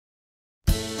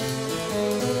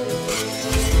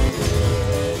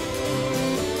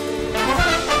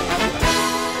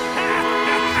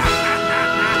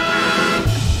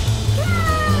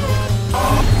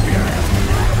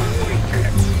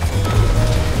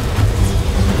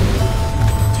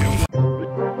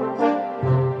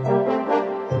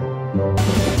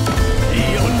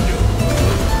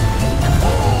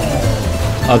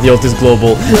The ult is global.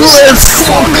 Let's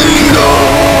fucking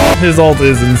go! His ult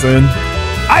is insane.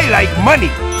 I like money!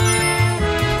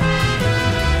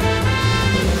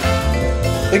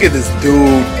 Look at this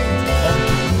dude.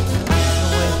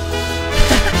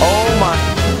 Oh my.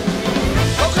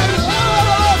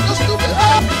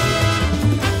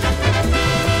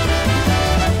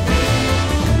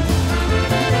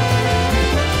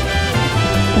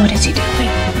 What is he doing?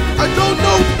 I don't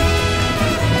know.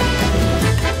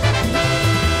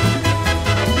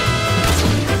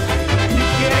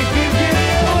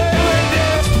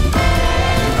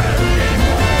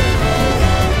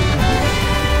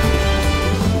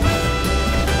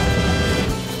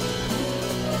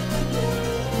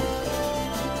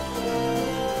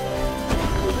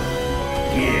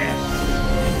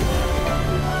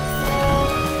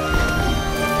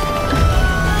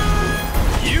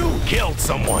 Killed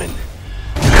someone.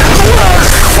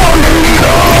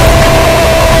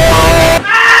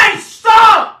 Hey,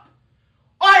 stop!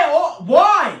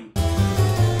 Why?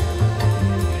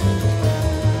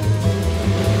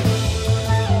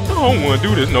 I don't want to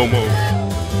do this no more.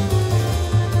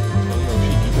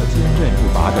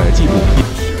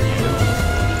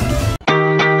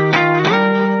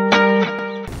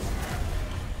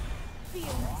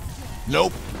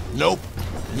 Nope. Nope.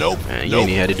 Nope. Man, you ain't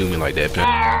even had to do me like that, man.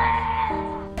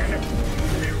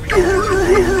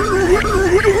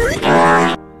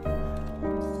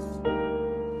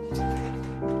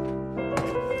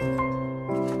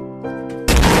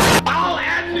 I'll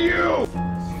end you!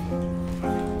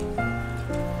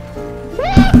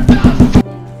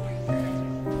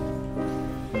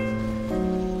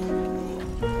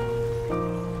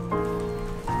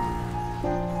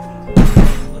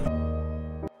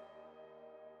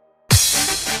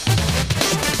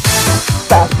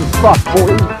 Fast as fuck,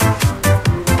 boy.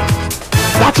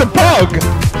 That's a bug!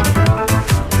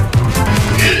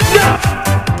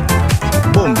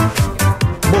 Boom.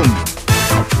 Boom.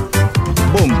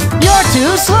 Boom. You're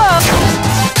too slow!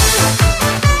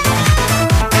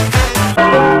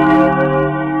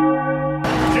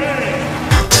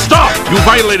 Stop! You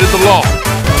violated the law!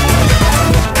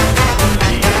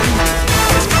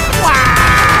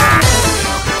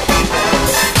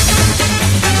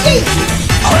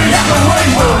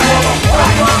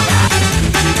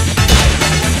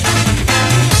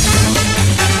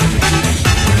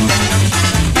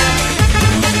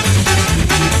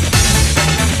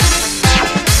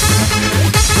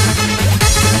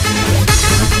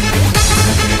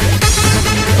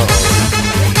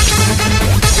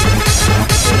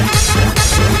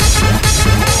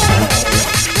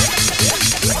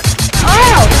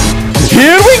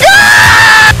 Here we go!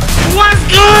 What's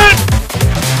good?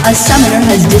 A summoner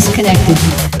has disconnected.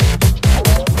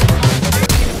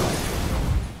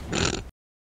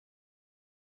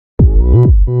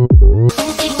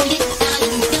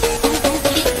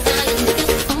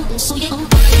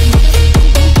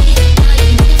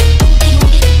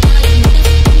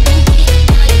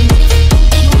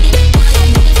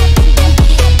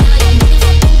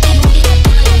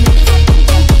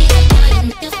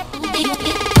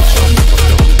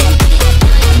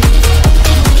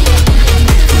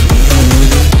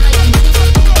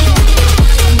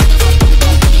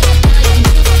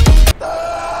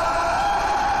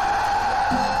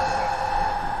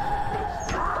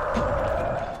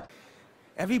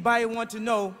 Everybody want to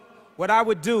know what I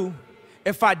would do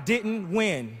if I didn't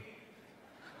win.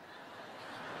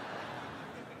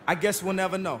 I guess we'll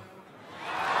never know.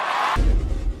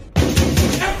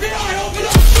 FBI, open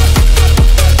up!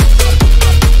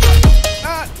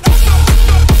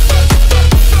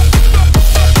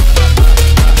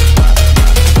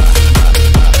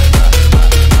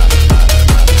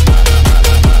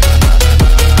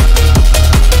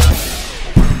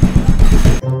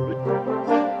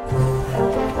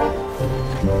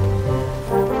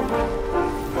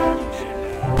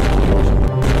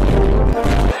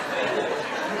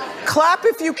 Clap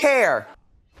if you care.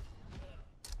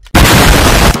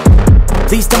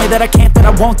 Please tell me that I can't, that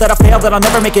I won't, that I fail, that I'll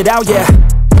never make it out, yeah.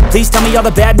 Please tell me all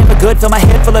the bad, never good, fill my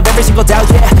head full of every single doubt,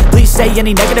 yeah. Please say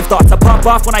any negative thoughts, I pop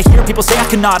off when I hear people say I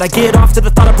cannot. I get off to the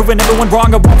thought of proving everyone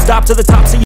wrong, I won't stop to the top, so